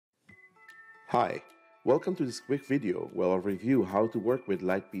Hi, welcome to this quick video where I'll review how to work with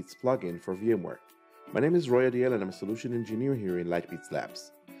Lightbits plugin for VMware. My name is Roy Adiel and I'm a solution engineer here in Lightbits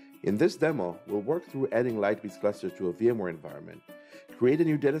Labs. In this demo, we'll work through adding Lightbits cluster to a VMware environment, create a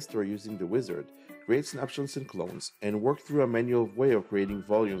new data store using the wizard, create snapshots and clones, and work through a manual way of creating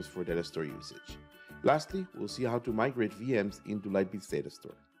volumes for data store usage. Lastly, we'll see how to migrate VMs into Lightbits data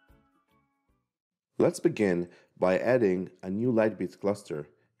store. Let's begin by adding a new Lightbits cluster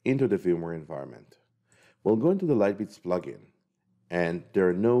into the VMware environment. We'll go into the Lightbits plugin, and there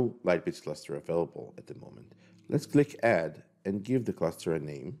are no Lightbits cluster available at the moment. Let's click Add and give the cluster a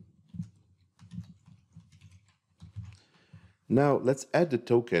name. Now let's add the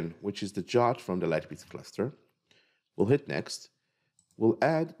token, which is the JOT from the Lightbits cluster. We'll hit Next. We'll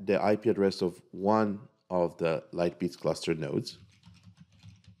add the IP address of one of the Lightbits cluster nodes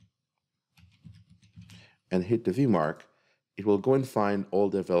and hit the V mark. It will go and find all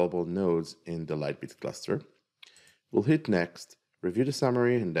the available nodes in the Lightbits cluster. We'll hit Next, review the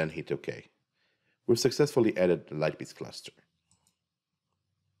summary, and then hit OK. We've successfully added the Lightbits cluster.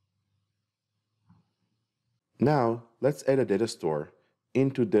 Now, let's add a data store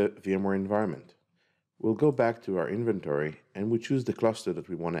into the VMware environment. We'll go back to our inventory and we choose the cluster that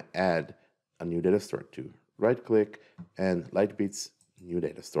we want to add a new data store to. Right-click and Lightbits New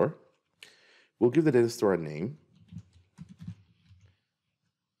Data Store. We'll give the data store a name.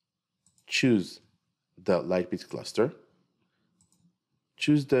 Choose the Lightbits cluster.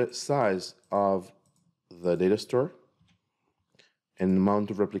 Choose the size of the data store and amount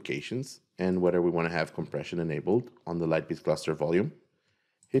of replications and whether we want to have compression enabled on the Lightbits cluster volume.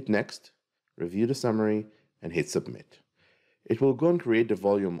 Hit Next, review the summary, and hit Submit. It will go and create the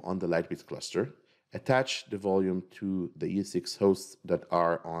volume on the Lightbits cluster, attach the volume to the ESX hosts that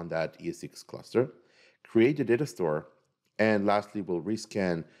are on that ESX cluster, create the data store, and lastly, we'll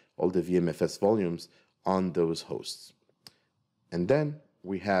rescan all the VMFS volumes on those hosts. And then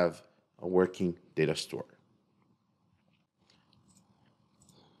we have a working data store.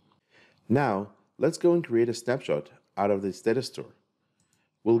 Now, let's go and create a snapshot out of this data store.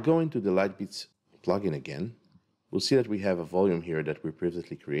 We'll go into the Lightbits plugin again. We'll see that we have a volume here that we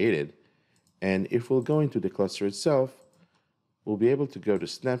previously created. And if we'll go into the cluster itself, we'll be able to go to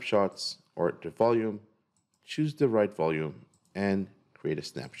Snapshots or the volume, choose the right volume, and create a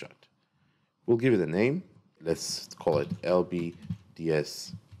snapshot. We'll give it a name. Let's call it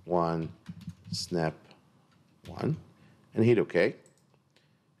LBDS1 snap 1 and hit OK.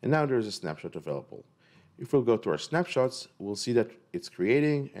 And now there's a snapshot available. If we'll go to our snapshots, we'll see that it's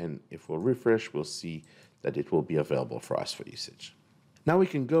creating, and if we'll refresh, we'll see that it will be available for us for usage. Now we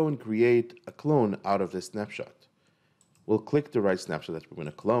can go and create a clone out of this snapshot. We'll click the right snapshot that we're going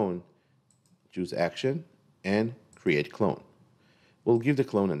to clone, choose Action, and create clone. We'll give the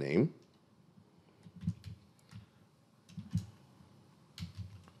clone a name.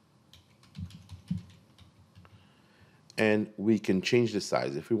 And we can change the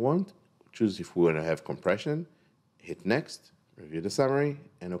size if we want. Choose if we want to have compression, hit Next, review the summary,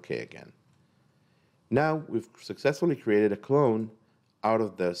 and OK again. Now we've successfully created a clone out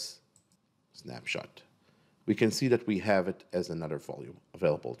of this snapshot. We can see that we have it as another volume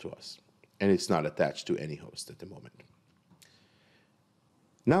available to us, and it's not attached to any host at the moment.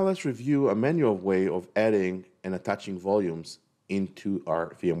 Now let's review a manual way of adding and attaching volumes into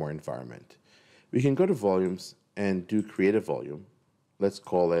our VMware environment. We can go to Volumes and do Create a Volume. Let's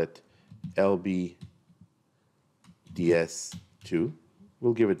call it LBDS2.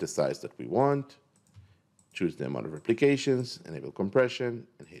 We'll give it the size that we want, choose the amount of replications, enable compression,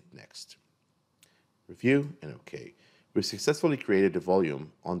 and hit Next. Review and OK. We've successfully created a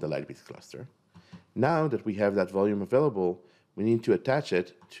volume on the Lightbits cluster. Now that we have that volume available, we need to attach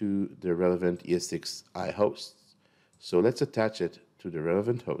it to the relevant ESXi hosts. So let's attach it to the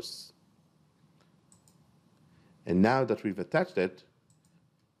relevant hosts. And now that we've attached it,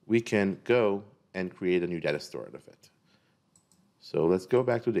 we can go and create a new data store out of it. So let's go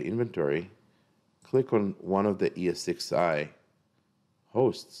back to the inventory, click on one of the ESXi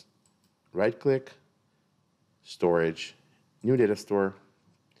hosts, right-click, Storage, New Data Store,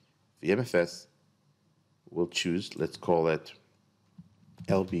 VMFS. We'll choose, let's call it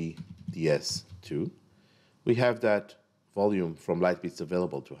LBDS2. We have that volume from Lightbits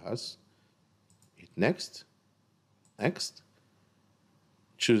available to us. Hit Next, Next.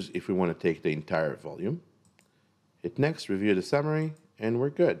 Choose if we want to take the entire volume. Hit Next, review the summary, and we're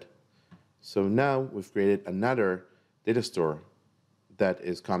good. So now we've created another data store that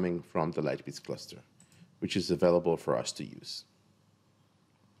is coming from the Lightbits cluster, which is available for us to use.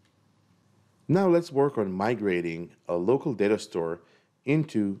 Now let's work on migrating a local data store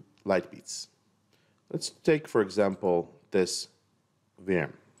into Lightbits. Let's take, for example, this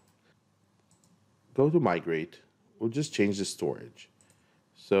VM. Go to migrate. We'll just change the storage.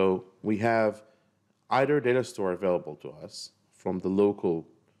 So we have either datastore available to us from the local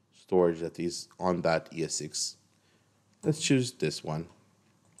storage that is on that ESX. Let's choose this one.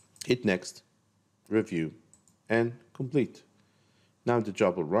 Hit next, review, and complete. Now the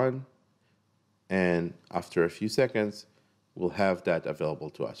job will run, and after a few seconds, we'll have that available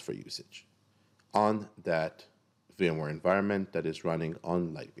to us for usage on that VMware environment that is running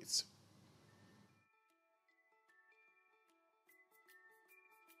on Lightbits.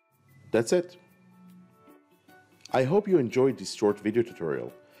 That's it. I hope you enjoyed this short video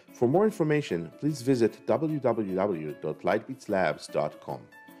tutorial. For more information, please visit www.lightbitslabs.com.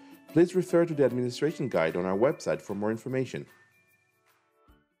 Please refer to the administration guide on our website for more information.